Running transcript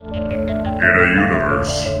In a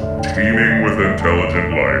universe teeming with intelligent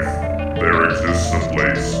life, there exists a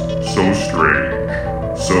place so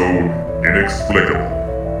strange, so inexplicable,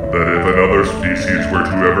 that if another species were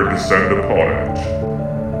to ever descend upon it,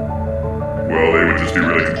 well, they would just be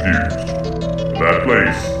really confused. That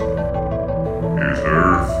place is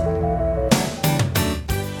Earth.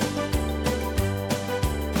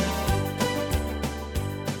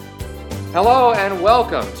 Hello and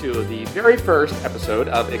welcome to the very first episode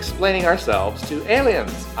of Explaining Ourselves to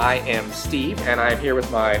Aliens. I am Steve, and I'm here with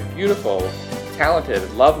my beautiful, talented,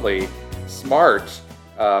 lovely, smart,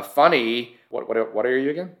 funny... What are you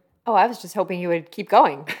again? Oh, I was just hoping you would keep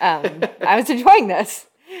going. I was enjoying this.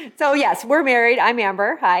 So yes, we're married. I'm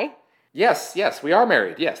Amber. Hi. Yes, we are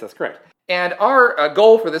married. Yes, that's correct. And our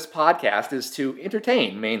goal for this podcast is to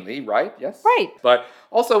entertain mainly, right? Yes? Right. But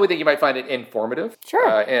also we think you might find it informative.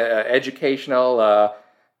 Sure. Educational,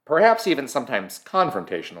 perhaps even sometimes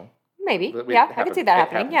confrontational. Maybe. Yeah, I can see that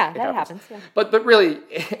happening. Yeah, that happens. Yeah. But really,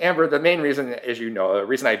 Amber, the main reason, as you know, the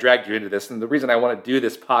reason I dragged you into this and the reason I want to do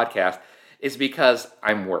this podcast is because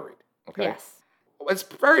I'm worried. Okay? Yes. It's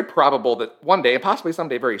very probable that one day, and possibly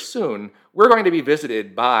someday very soon, we're going to be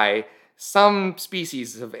visited by some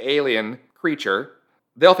species of alien creature.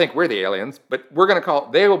 They'll think we're the aliens, but we're going to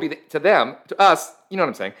they will be, to us, you know what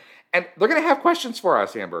I'm saying? And they're going to have questions for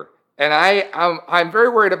us, Amber. And I'm very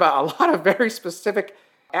worried about a lot of very specific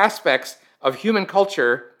aspects of human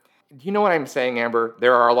culture. Do you know what I'm saying, Amber?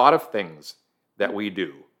 There are a lot of things that we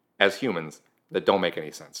do as humans that don't make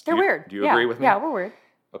any sense. They're weird. Do you agree with me? Yeah, we're weird.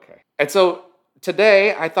 Okay. And so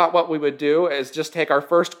today, I thought what we would do is just take our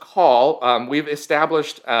first call. We've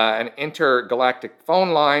established an intergalactic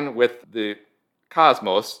phone line with the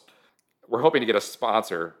Cosmos. We're hoping to get a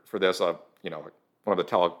sponsor for this, one of the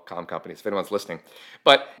telecom companies, if anyone's listening.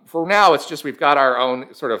 But for now, it's just we've got our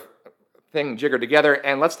own sort of thing jiggered together.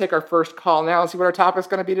 And let's take our first call now and see what our topic's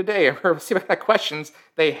going to be today. And see what kind of questions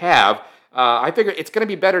they have. I figure it's going to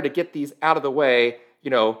be better to get these out of the way,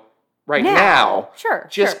 right now. Sure.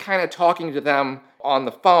 Just kind of talking to them on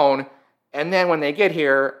the phone. And then when they get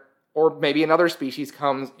here, or maybe another species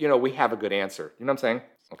comes, we have a good answer. You know what I'm saying?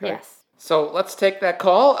 Okay. Yes. So let's take that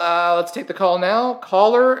call. Let's take the call now.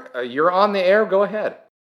 Caller, you're on the air. Go ahead.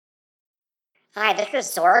 Hi, this is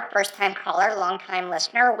Zorg, first-time caller, long-time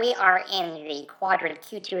listener. We are in the quadrant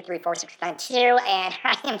Q2346692, and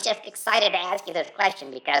I am just excited to ask you this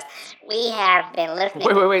question because we have been listening...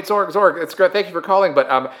 Wait, Zorg, it's great. Thank you for calling,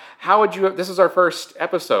 but how would you... This is our first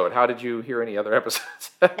episode. How did you hear any other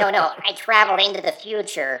episodes? No, I traveled into the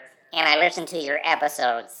future, and I listened to your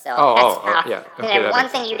episodes, so yeah. And then one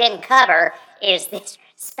thing you didn't cover is this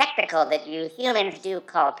spectacle that you humans do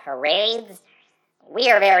called parades. We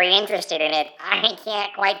are very interested in it. I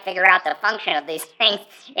can't quite figure out the function of these things.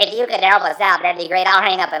 If you could help us out, that'd be great. I'll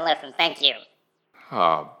hang up and listen. Thank you.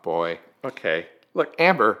 Oh, boy. Okay. Look,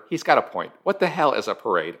 Amber, he's got a point. What the hell is a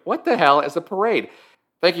parade?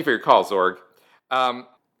 Thank you for your call, Zorg.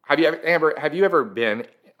 Have you ever been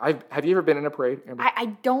in a parade, Amber? I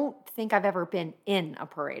don't think I've ever been in a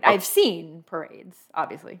parade. I've seen parades,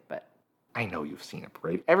 obviously, but... I know you've seen a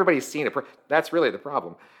parade. Everybody's seen a parade. That's really the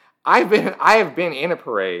problem. I have been in a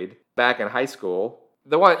parade back in high school.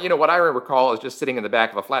 The one, what I recall is just sitting in the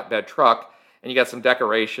back of a flatbed truck, and you got some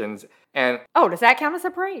decorations, and... Oh, does that count as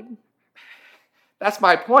a parade? That's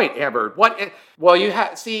my point, Amber.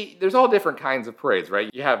 There's all different kinds of parades,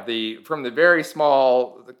 right? You have from the very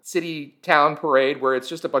small city town parade where it's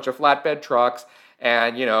just a bunch of flatbed trucks,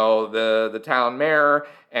 and, the town mayor,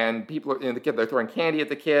 and people, they're throwing candy at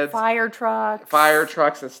the kids. Fire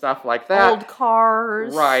trucks and stuff like that. Old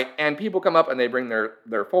cars. Right, and people come up and they bring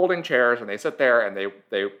their folding chairs and they sit there and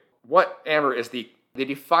they what, Amber, is the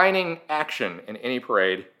defining action in any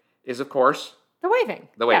parade is, of course... The waving.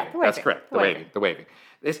 The waving. That's correct. The waving.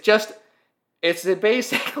 It's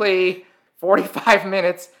basically 45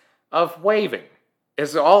 minutes of waving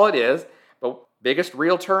is all it is. But biggest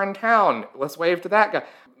realtor in town, let's wave to that guy.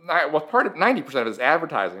 Well, part of 90% of it is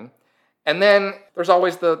advertising. And then there's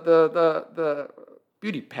always the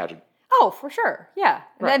beauty pageant. Oh, for sure. Yeah.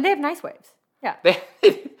 Right. And they have nice waves. Yeah. They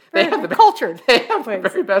have the cultured. They have the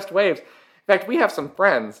very best waves. In fact, we have some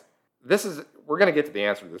friends. We're going to get to the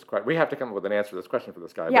answer to this question. We have to come up with an answer to this question for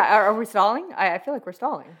this guy. Yeah, are we stalling? I feel like we're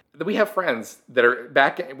stalling. We have friends that are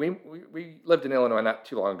back. We lived in Illinois not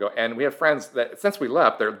too long ago, and we have friends that since we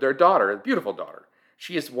left, their daughter, a beautiful daughter,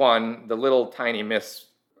 she has won the little tiny Miss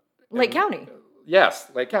Lake County. Yes,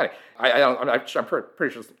 Lake County. I'm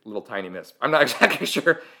pretty sure it's Little Tiny Miss. I'm not exactly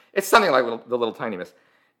sure. It's something like the Little Tiny Miss,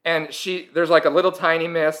 and there's like a Little Tiny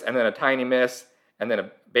Miss, and then a Tiny Miss, and then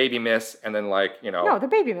a Baby Miss, and then No, the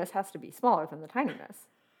Baby Miss has to be smaller than the Tiny Miss.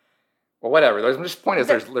 Well, whatever. There's just point is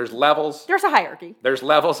there's levels. There's a hierarchy. There's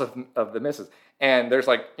levels of the misses, and there's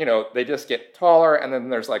like they just get taller, and then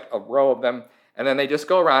there's like a row of them, and then they just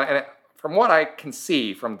go around. And from what I can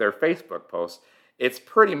see from their Facebook posts, it's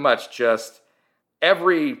pretty much just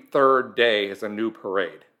every third day is a new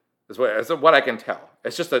parade. Is what I can tell.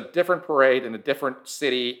 It's just a different parade in a different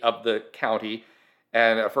city of the county,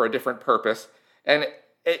 and for a different purpose, and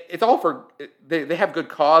it's all for they have good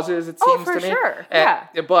causes. It seems to me. Oh, for sure. And,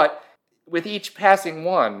 Yeah. But with each passing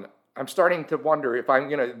one, I'm starting to wonder if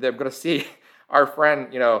they're gonna see our friend,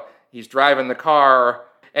 he's driving the car,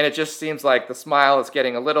 and it just seems like the smile is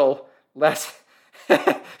getting a little less.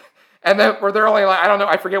 And then they're only like, I don't know,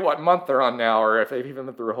 I forget what month they're on now, or if they've even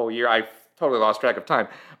been through a whole year. I've totally lost track of time.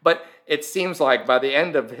 But it seems like by the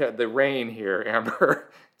end of the reign here, Amber,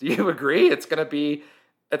 do you agree? It's got to be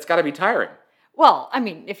tiring. Well, I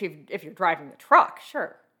mean, if you're driving the truck,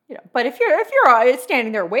 sure. But if you're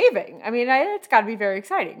standing there waving, I mean, it's got to be very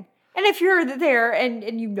exciting. And if you're there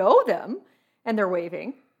and you know them and they're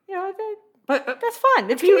waving, But that's fun.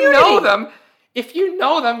 It's if you community. if you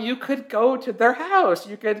know them, you could go to their house.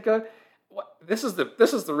 You could go. This is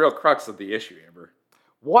the real crux of the issue, Amber.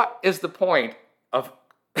 What is the point of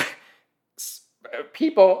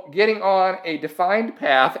people getting on a defined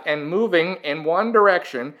path and moving in one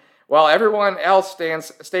direction while everyone else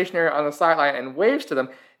stands stationary on the sideline and waves to them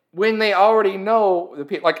when they already know the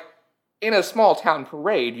people? Like in a small town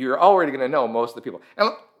parade, you're already going to know most of the people.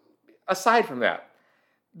 And aside from that,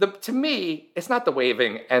 to me, it's not the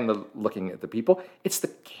waving and the looking at the people. It's the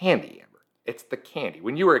candy, Amber. It's the candy.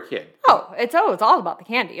 When you were a kid. It's all about the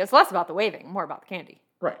candy. It's less about the waving, more about the candy.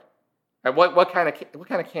 Right. And what kind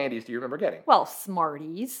of candies do you remember getting? Well,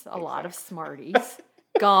 Smarties, a lot of Smarties.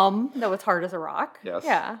 Gum that was hard as a rock. Yes.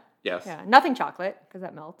 Yeah. Yes. Yeah. Nothing chocolate, because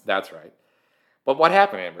that melts. That's right. But what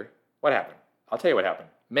happened, Amber? What happened? I'll tell you what happened.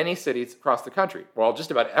 Many cities across the country, well,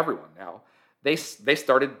 just about everyone now, they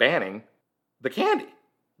started banning the candy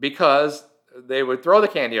because they would throw the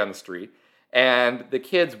candy on the street and the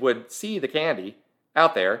kids would see the candy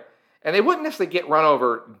out there and they wouldn't necessarily get run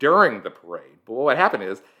over during the parade. But what happened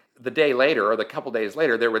is the day later or the couple days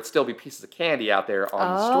later, there would still be pieces of candy out there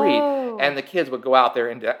on the street and the kids would go out there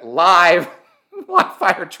into live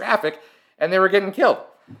fire traffic and they were getting killed.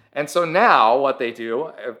 And so now what they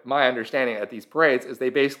do, my understanding at these parades, is they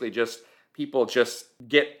basically people just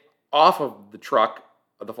get off of the truck,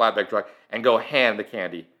 of the flatbed truck, and go hand the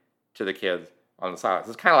candy to the kids on the sidelines.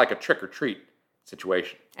 It's kind of like a trick-or-treat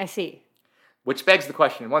situation. I see. Which begs the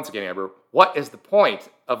question, once again, Amber, what is the point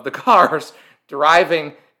of the cars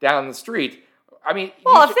driving down the street? I mean...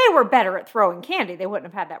 Well, if they were better at throwing candy, they wouldn't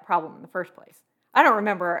have had that problem in the first place. I don't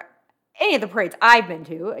remember any of the parades I've been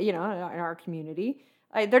to, in our community.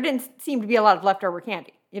 There didn't seem to be a lot of leftover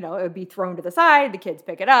candy. It would be thrown to the side, the kids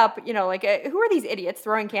pick it up. Who are these idiots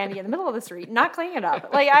throwing candy in the middle of the street, not cleaning it up?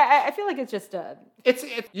 I feel like it's just it's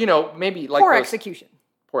maybe like poor execution.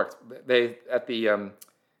 They at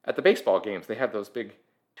the baseball games they have those big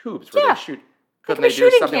tubes where they shoot. Couldn't they they do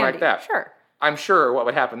something candy. like that? Sure. I'm sure what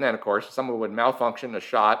would happen then, of course, someone would malfunction a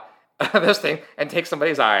shot of this thing and take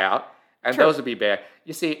somebody's eye out, and those would be bad.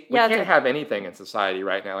 You see, we can't have anything in society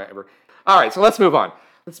right now ever. All right, so let's move on.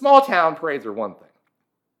 The small town parades are one thing,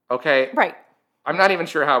 okay? Right. I'm not even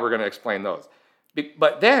sure how we're going to explain those.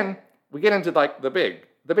 But then we get into like the big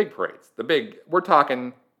parades. We're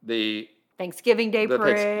talking the Thanksgiving Day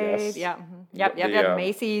parade. Yes. Yeah. Mm-hmm. Yep.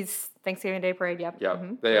 Macy's Thanksgiving Day parade. Yep. Yeah.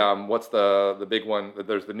 Mm-hmm. What's the big one?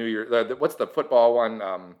 There's the New Year. What's the football one?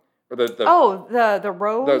 The Rose. The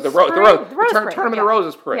Rose parade. Tournament of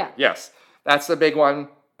Roses parade. Yeah. Yes, that's the big one.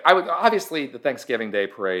 Obviously the Thanksgiving Day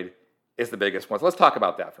parade is the biggest one. So let's talk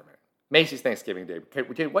about that for a minute. Macy's Thanksgiving Day.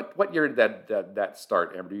 What year did that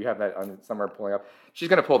start, Amber? Do you have that on somewhere pulling up? She's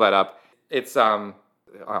going to pull that up. It's I'll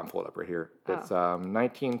pull it up right here. It's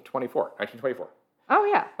 1924. 1924. Oh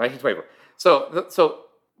yeah. 1924. So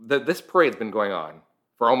this parade's been going on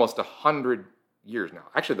for almost 100 years now.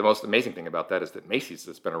 Actually, the most amazing thing about that is that Macy's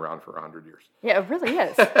has been around for 100 years. Yeah, it really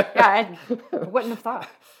is. Yeah, I wouldn't have thought.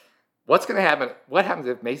 What's going to happen? What happens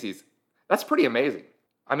if Macy's? That's pretty amazing.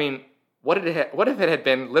 I mean, what if it had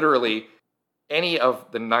been literally any of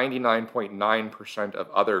the 99.9% of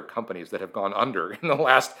other companies that have gone under in the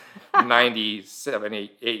last 97,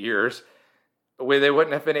 8 years, where they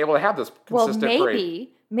wouldn't have been able to have this consistent parade? Well,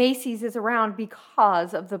 maybe Macy's is around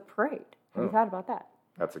because of the parade. Have you thought about that?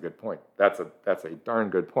 That's a good point. That's a darn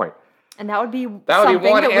good point. And that would be one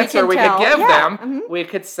that answer we could give them. Mm-hmm. We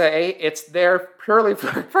could say it's there purely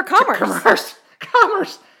for commerce.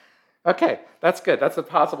 Commerce. Okay, that's good. That's a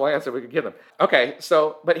possible answer we could give them. Okay,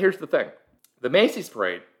 but here's the thing. The Macy's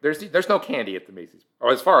parade, there's no candy at the Macy's.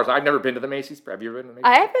 Or as far as I've never been to the Macy's. Have you ever been to the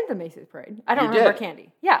Macy's? I have been to the Macy's parade. I don't You remember did?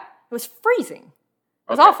 candy. Yeah, it was freezing.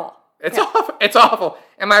 It was Okay. awful. It's Yeah. awful. It's awful.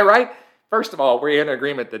 Am I right? First of all, we're in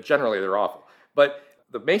agreement that generally they're awful. But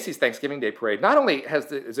the Macy's Thanksgiving Day parade, not only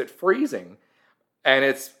is it freezing, and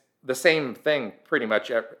it's the same thing pretty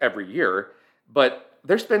much every year, but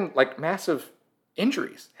there's been like massive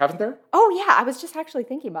injuries, haven't there? Oh yeah, I was just actually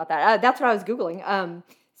thinking about that. That's what I was googling.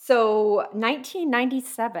 So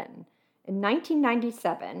 1997. In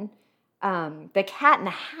 1997, the Cat in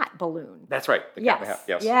the Hat balloon. That's right. The Cat in the Hat.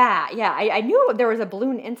 Yes. Yeah. I knew there was a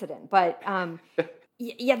balloon incident, but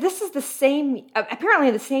yeah, this is the same. Apparently,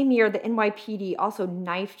 the same year, the NYPD also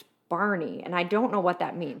knifed Barney, and I don't know what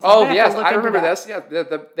that means. Oh I'm gonna have yes, to look I into remember that. this.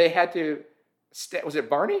 Yeah, they had to. Was it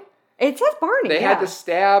Barney? It says Barney. They yeah. had to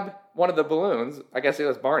stab one of the balloons. I guess it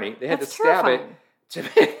was Barney. They had That's to stab terrifying.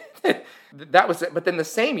 it. That was it. But then the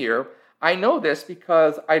same year, I know this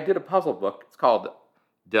because I did a puzzle book. It's called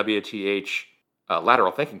WTH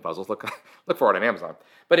Lateral Thinking Puzzles. Look for it on Amazon.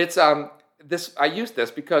 But it's this. I used this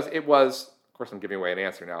because it was. Of course, I'm giving away an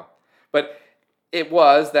answer now. But it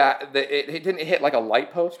was that it didn't hit like a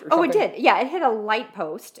light post or something. Oh, it did. Yeah, it hit a light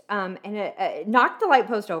post, and it knocked the light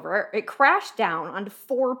post over. It crashed down onto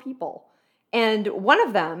 4 people, and one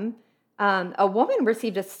of them, a woman,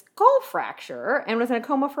 received a skull fracture and was in a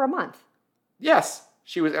coma for a month. Yes,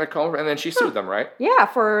 she was in a coma, and then she sued them, right? Yeah,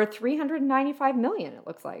 for $395 million. It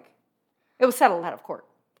looks like it was settled out of court,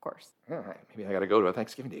 of course. All right, maybe I got to go to a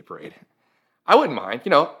Thanksgiving Day parade. I wouldn't mind.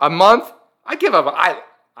 A month. I'd give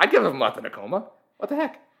a month in a coma. What the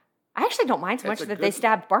heck? I actually don't mind so much It's a that they good-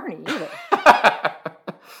 stabbed Barney either.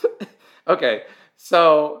 Okay,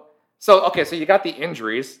 so you got the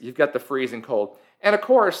injuries, you've got the freezing cold, and of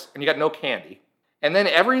course, and you got no candy, and then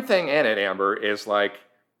everything in it, Amber, is like,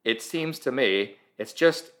 it seems to me, it's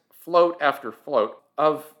just float after float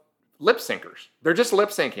of lip syncers. They're just lip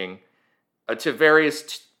syncing to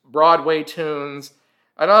various Broadway tunes,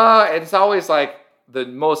 and it's always like the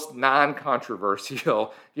most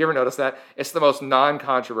non-controversial. You ever notice that? It's the most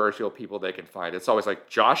non-controversial people they can find. It's always like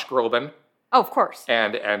Josh Groban Oh, of course.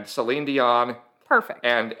 and Celine Dion Perfect.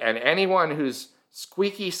 and anyone who's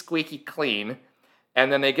squeaky clean,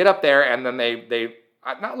 and then they get up there and then they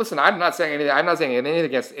listen. I'm not saying anything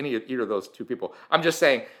against either of those two people. I'm just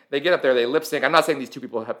saying they get up there, they lip sync. I'm not saying these two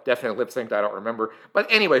people have definitely lip synced. I don't remember, but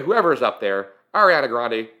anyway, whoever's up there, Ariana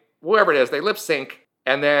Grande, whoever it is, they lip sync.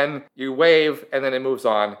 And then you wave, and then it moves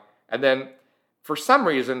on. And then, for some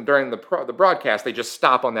reason, during the broadcast, they just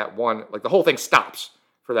stop on that one. Like the whole thing stops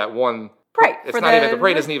for that one. Right, It's for not even the- the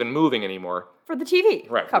parade isn't even moving anymore. For the TV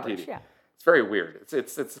Right, for coverage, TV. yeah. It's very weird.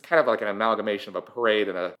 It's kind of like an amalgamation of a parade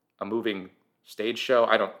and a moving stage show.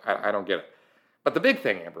 I don't get it. But the big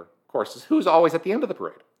thing, Amber, of course, is who's always at the end of the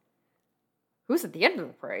parade. Who's at the end of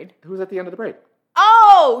the parade? Who's at the end of the parade?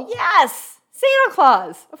 Oh, yes! Santa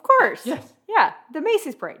Claus, of course. Yes. Yeah, the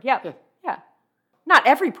Macy's parade. Yeah. Yeah. Yeah. Not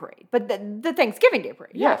every parade, but the Thanksgiving Day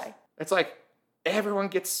parade. Yes. Yeah. It's like everyone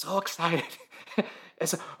gets so excited.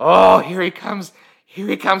 It's, oh, here he comes. Here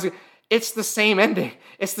he comes. It's the same ending.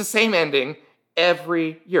 It's the same ending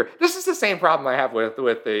every year. This is the same problem I have with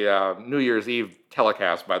the New Year's Eve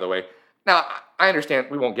telecast, by the way. Now, I understand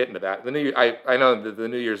we won't get into that. I know that the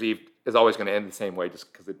New Year's Eve is always going to end the same way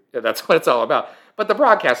just because that's what it's all about. But the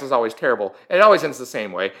broadcast is always terrible, and it always ends the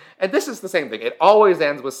same way. And this is the same thing. It always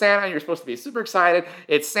ends with Santa, and you're supposed to be super excited.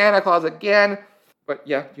 It's Santa Claus again. But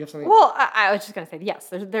yeah, do you have something? Well, I was just going to say, yes,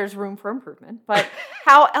 there's room for improvement. But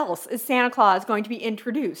how else is Santa Claus going to be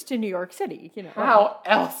introduced to New York City? How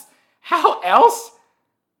else? How else?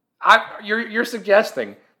 You're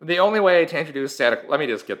suggesting the only way to introduce Santa. Let me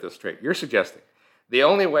just get this straight. You're suggesting the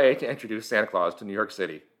only way to introduce Santa Claus to New York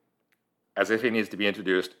City, as if he needs to be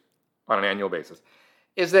introduced on an annual basis,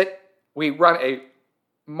 is that we run a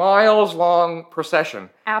miles-long procession.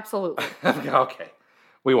 Absolutely. Okay,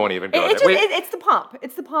 we won't even go there. It's the pomp.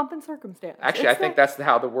 It's the pomp and circumstance. Actually, I think that's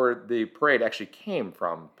how the parade actually came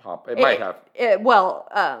from. Pomp. It might have.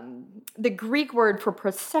 The Greek word for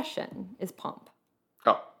procession is pomp.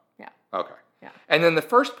 Oh. Yeah. Okay. Yeah. And then the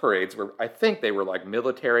first parades were, I think they were like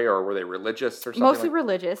military, or were they religious or something? Mostly like?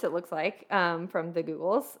 religious, it looks like, from the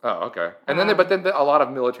Googles. Oh, okay. And then, a lot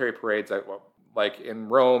of military parades, like in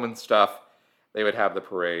Rome and stuff, they would have the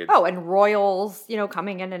parades. Oh, and royals,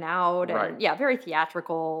 coming in and out, and Right. yeah, very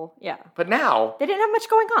theatrical. Yeah, But now, they didn't have much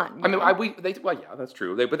going on. I mean, yeah, that's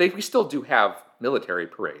true. We still do have military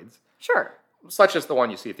parades, Sure. such as the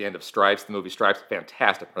one you see at the end of Stripes, the movie Stripes,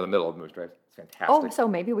 fantastic, or the middle of the movie Stripes, it's fantastic. Oh, so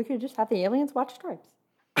maybe we could just have the aliens watch Stripes.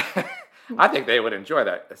 I think they would enjoy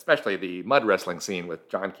that, especially the mud wrestling scene with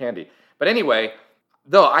John Candy. But anyway,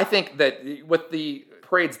 Though I think that with the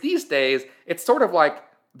parades these days, it's sort of like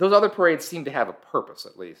those other parades seem to have a purpose,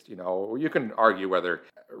 at least. You can argue whether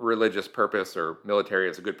religious purpose or military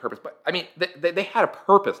is a good purpose, but I mean, they had a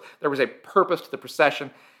purpose. There was a purpose to the procession.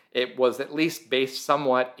 It was at least based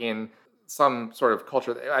somewhat in some sort of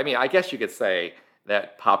culture. I mean, I guess you could say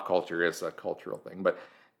that pop culture is a cultural thing, but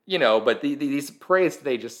these parades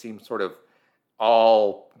today just seem sort of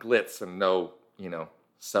all glitz and no,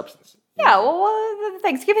 substance. Yeah, well, the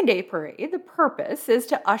Thanksgiving Day Parade, the purpose is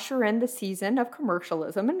to usher in the season of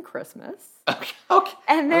commercialism and Christmas. Okay.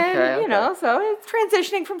 And then, so it's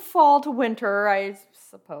transitioning from fall to winter, I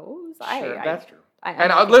suppose. Sure, that's true.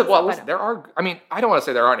 Listen, there are, I don't want to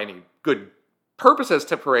say there aren't any good purposes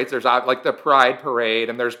to parades. There's like the Pride Parade,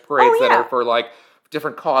 and there's parades that are for like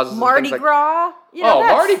different causes. Mardi Gras.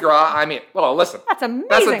 Mardi Gras. Listen. That's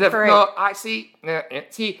amazing parade. No, I see,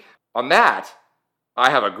 on that, I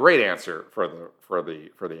have a great answer for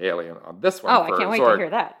the alien on this one. Oh, I can't wait to hear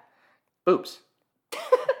that. Boobs.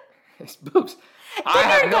 It's boobs.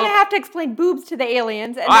 Then you're going to have to explain boobs to the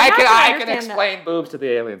aliens. And I can explain boobs to the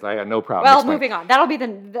aliens. I got no problem. Well, moving on. That'll be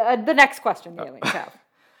the next question the aliens have.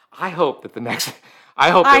 I hope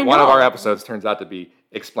that one of our episodes turns out to be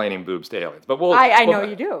explaining boobs to aliens. But I know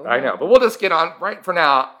you do. I know, but we'll just get on right for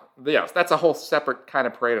now. Yes, that's a whole separate kind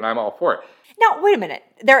of parade, and I'm all for it. Now, wait a minute.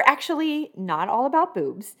 They're actually not all about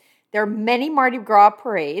boobs. There are many Mardi Gras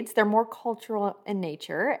parades. They're more cultural in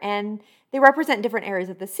nature, and they represent different areas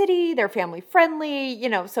of the city. They're family friendly,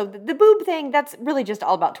 so the boob thing, that's really just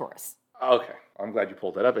all about tourists. Okay. I'm glad you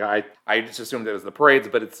pulled that up. I just assumed it was the parades,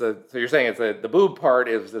 but so you're saying the boob part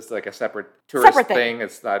is just like a separate tourist thing.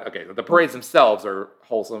 It's not, okay, the parades themselves are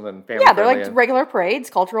wholesome and family friendly. Yeah, they're like regular parades,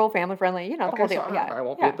 cultural, family friendly, the whole deal. So I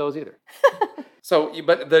won't be at those either. So,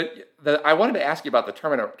 but I wanted to ask you about the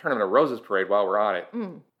Tournament of Roses parade while we're on it.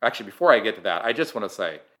 Actually, before I get to that, I just want to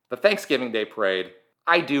say, the Thanksgiving Day parade,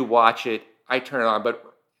 I do watch it, I turn it on, but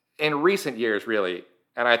in recent years, really,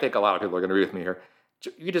 and I think a lot of people are going to agree with me here,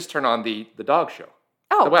 you just turn on the dog show.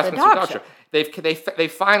 Oh, the Westminster dog show. They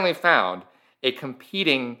finally found a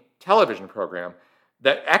competing television program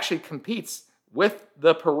that actually competes with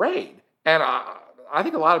the parade. And I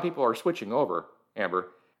think a lot of people are switching over, Amber.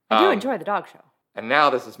 I do enjoy the dog show. And now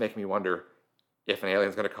this is making me wonder if an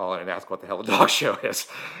alien's going to call in and ask what the hell the dog show is.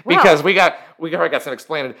 Because we already got some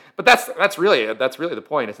explaining. But that's really the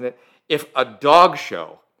point, isn't it? If a dog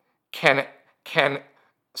show can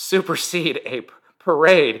supersede a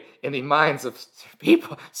parade in the minds of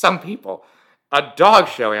some people, a dog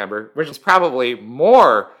show, Amber, which is probably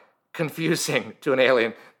more confusing to an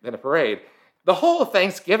alien than a parade. The whole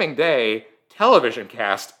Thanksgiving Day television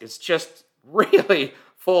cast is just really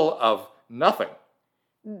full of nothing.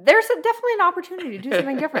 There's definitely an opportunity to do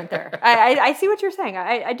something different there. I see what you're saying.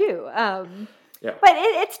 I do. Yeah. But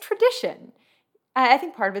it's tradition. I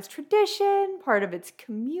think part of it's tradition, part of it's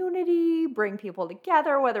community, bring people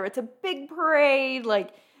together, whether it's a big parade like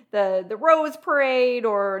the Rose Parade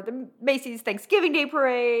or the Macy's Thanksgiving Day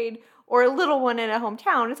Parade or a little one in a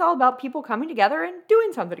hometown. It's all about people coming together and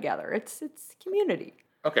doing something together. It's community.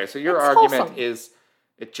 Okay, so your It's argument wholesome. is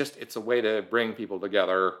it's a way to bring people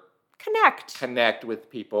together, Connect with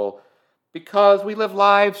people, because we live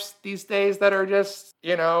lives these days that are just,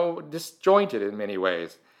 disjointed in many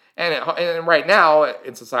ways. And right now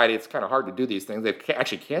in society, it's kind of hard to do these things. They've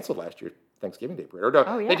actually canceled last year's Thanksgiving Day parade.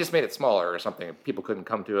 Or they just made it smaller or something. People couldn't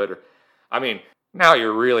come to it. Now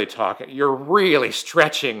you're really talking. You're really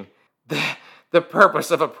stretching the purpose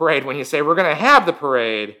of a parade when you say we're going to have the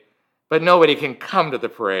parade, but nobody can come to the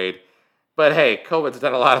parade. But hey, COVID's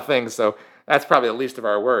done a lot of things, so that's probably the least of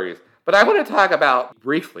our worries. But I want to talk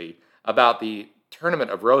briefly about the Tournament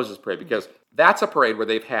of Roses parade, because that's a parade where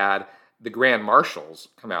they've had the Grand Marshals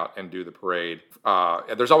come out and do the parade.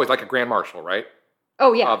 There's always like a Grand Marshal, right?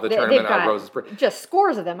 Oh, yeah. Of the Tournament of Roses parade. Just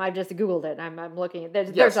scores of them. I just Googled it. I'm looking at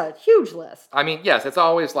There's a huge list. Yes, it's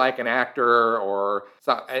always like an actor or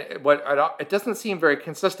something. It doesn't seem very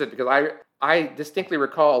consistent, because I distinctly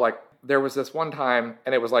recall, like, there was this one time,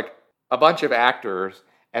 and it was like a bunch of actors,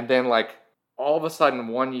 and then like all of a sudden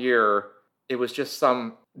one year, it was just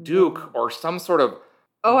some duke or some sort of...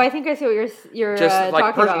 Oh, I think I see what you're just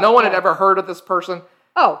like talking about. No one had ever heard of this person.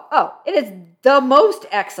 Oh, it is the most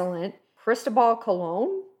excellent Cristobal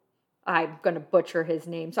Colon. I'm going to butcher his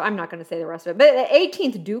name, so I'm not going to say the rest of it. But the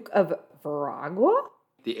 18th Duke of Veragua?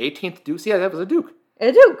 The 18th Duke? Yeah, that was a duke.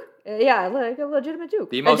 A duke. Yeah, like a legitimate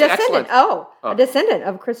duke. The most excellent. excellent. A descendant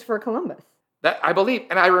of Christopher Columbus. That I believe,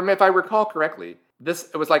 and if I recall correctly,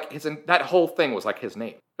 it was like that whole thing was like his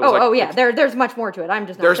name. Yeah. There's much more to it. I'm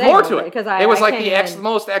just not There's saying more all to of it. because It was I like can't the even-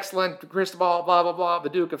 most excellent Cristobal, blah blah blah, the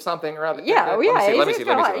Duke of something or other. Yeah, Let me see.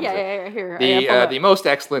 Yeah. Here, I pulled The up. most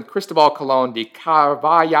excellent Cristobal Colon de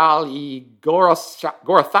Carvajal y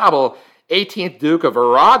Gorazabal, 18th Duke of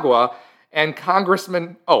Aragua, and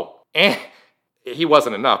Congressman. And he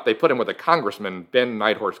wasn't enough. They put him with a Congressman, Ben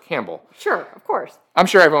Nighthorse Campbell. Sure, of course. I'm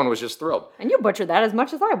sure everyone was just thrilled. And you butchered that as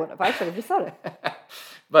much as I would have. I should have just said it.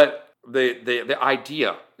 But the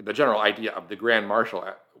idea, the general idea of the Grand Marshal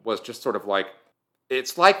was just sort of like,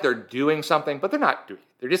 it's like they're doing something, but they're not doing it.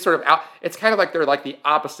 They're just sort of out. It's kind of like they're like the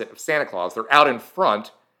opposite of Santa Claus. They're out in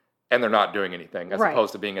front and they're not doing anything, as Right.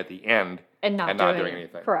 opposed to being at the end And not doing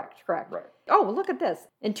anything. Correct. Right. Oh, well, look at this.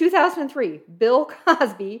 In 2003, Bill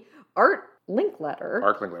Cosby, Art Linkletter,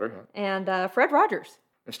 Mark Linkletter, and Fred Rogers.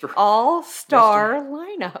 Mr. All-star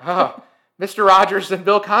lineup. Oh, Mr. Rogers and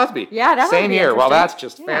Bill Cosby. Yeah, that might same be year. Well, that's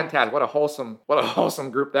interesting. just Yeah. fantastic. What a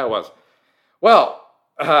wholesome group that was. Well,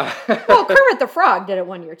 Well, Kermit the Frog did it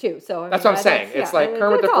one year too. So I that's mean, what I'm saying. It's like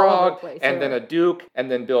Kermit the all over Frog, place, and yeah. then a Duke,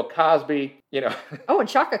 and then Bill Cosby. Oh, and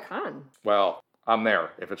Shaka Khan. Well, I'm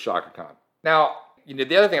there if it's Shaka Khan. Now,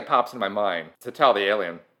 the other thing that pops into my mind to tell the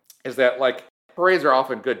alien is that like parades are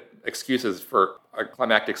often good excuses for a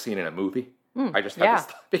climactic scene in a movie. I just had this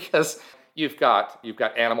thought, because you've got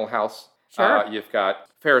Animal House. Sure. You've got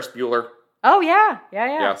Ferris Bueller. Oh yeah.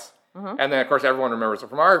 Yes. And then, of course, everyone remembers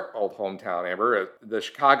from our old hometown, Amber, the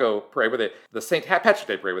Chicago parade, where the St. Patrick's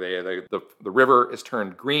Day parade, where the river is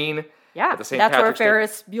turned green. Yeah, at the St. that's Patrick's Day. where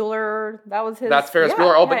Ferris Bueller. That was his. That's Ferris yeah,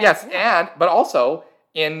 Bueller. Oh, but yeah, yes, yeah. but also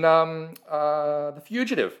in The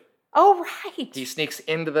Fugitive, Oh right. he sneaks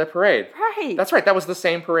into the parade. Right. That's right. That was the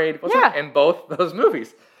same parade, wasn't it? Yeah. In both those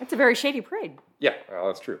movies. That's a very shady parade. Yeah, well,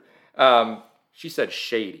 that's true. She said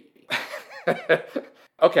shady.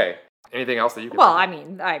 Okay. Anything else that you could Well,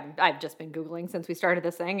 think I mean, I've just been Googling since we started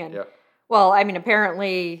this thing, and Yeah. well, I mean,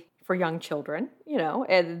 apparently for young children,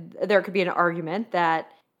 and there could be an argument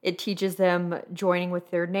that it teaches them joining with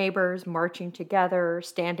their neighbors, marching together,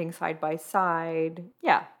 standing side by side.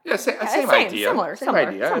 Yeah. Yeah, same same, idea. similar, Same similar,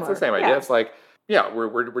 idea. It's the similar, same idea. yeah. It's like, yeah,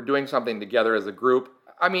 we're doing something together as a group.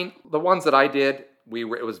 I mean, the ones that I did,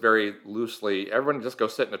 it was very loosely. Everyone just go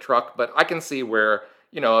sit in a truck. But I can see where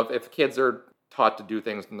if kids are taught to do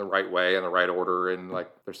things in the right way, in the right order, and like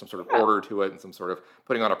there's some sort of order to it, and some sort of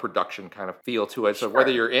putting on a production kind of feel to it. So whether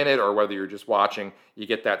you're in it or whether you're just watching, you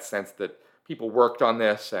get that sense that people worked on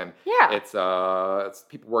this, and it's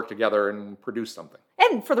people work together and produce something.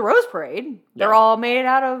 And for the Rose Parade, they're Yeah. all made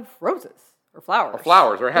out of roses or flowers. Or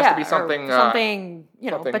flowers, or it has to be or something something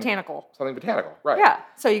something- botanical. something botanical, right? Yeah.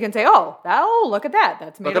 So you can say, oh, look at that.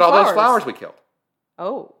 That's made Look of at all flowers. those flowers we killed.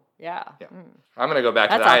 Oh, yeah. Yeah. Mm. I'm gonna go back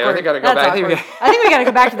to That's that. awkward. I think I gotta go That's back. awkward. I think we gotta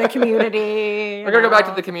go back to the community. We're gonna go back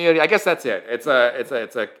to the community. I guess that's it.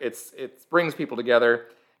 It brings people together,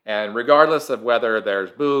 and regardless of whether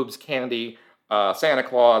there's boobs, candy, Santa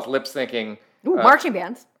Claus, lip syncing. Ooh, marching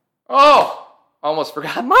bands. Oh, almost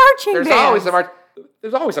forgot. Marching There's bands. always a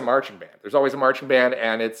There's always a marching band. There's always a marching band,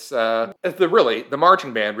 and the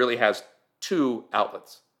marching band really has two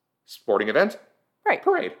outlets: sporting event, Right.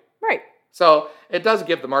 parade. Right. So it does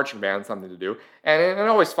give the marching band something to do, and it's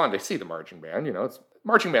always fun to see the marching band.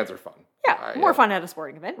 Marching bands are fun. Yeah. More fun at a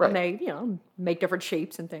sporting event when Right. they, make different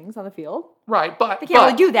shapes and things on the field. Right, but They can't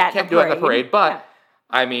really do that in Can't a do it in a parade. parade. But Yeah.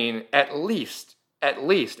 I mean, at least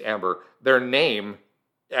Amber, their name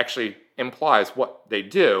actually implies what they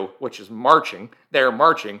do, which is marching. They're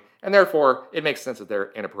marching, and therefore it makes sense that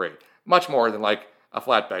they're in a parade. Much more than like a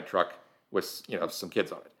flatbed truck with some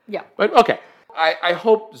kids on it. Yeah. But okay, I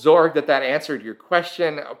hope, Zorg, that answered your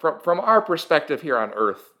question. From our perspective here on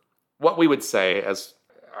Earth, what we would say as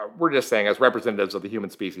representatives of the human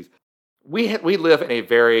species, we live in a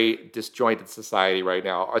very disjointed society right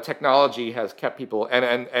now. Our technology has kept people,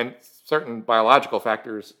 and certain biological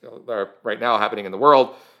factors that are right now happening in the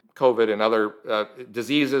world, COVID and other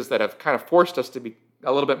diseases that have kind of forced us to be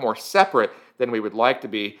a little bit more separate than we would like to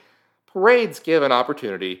be. Parades give an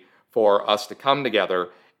opportunity for us to come together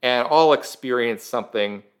and all experience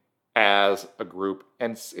something as a group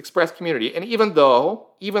and express community. And even though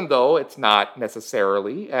it's not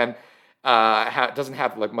necessarily and doesn't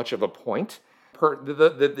have like much of a point,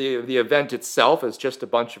 the event itself is just a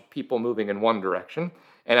bunch of people moving in one direction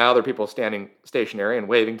and other people standing stationary and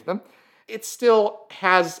waving to them. It still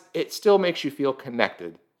makes you feel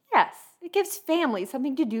connected. Yes. It gives families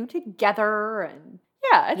something to do together, and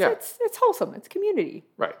it's wholesome. It's community.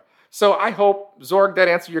 Right. So I hope, Zorg, that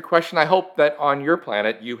answered your question. I hope that on your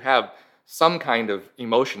planet you have some kind of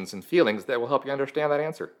emotions and feelings that will help you understand that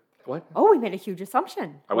answer. What? Oh, we made a huge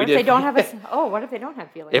assumption. Oh, What we if they did. don't have what if they don't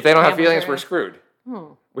have feelings? If they don't have Families feelings, are- we're screwed.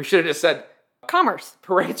 We should have just said Commerce.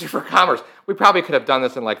 parades are for commerce. We probably could have done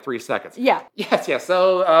this in like 3 seconds. Yeah. Yes.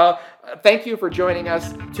 So thank you for joining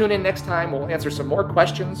us. Tune in next time. We'll answer some more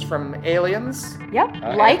questions from aliens.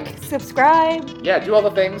 Yep. Like, subscribe. Yeah, do all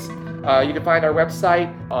the things. You can find our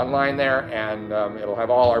website online there, and it'll have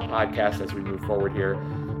all our podcasts as we move forward here.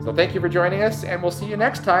 So thank you for joining us, and we'll see you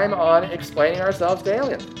next time on Explaining Ourselves to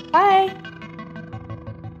Aliens. Bye.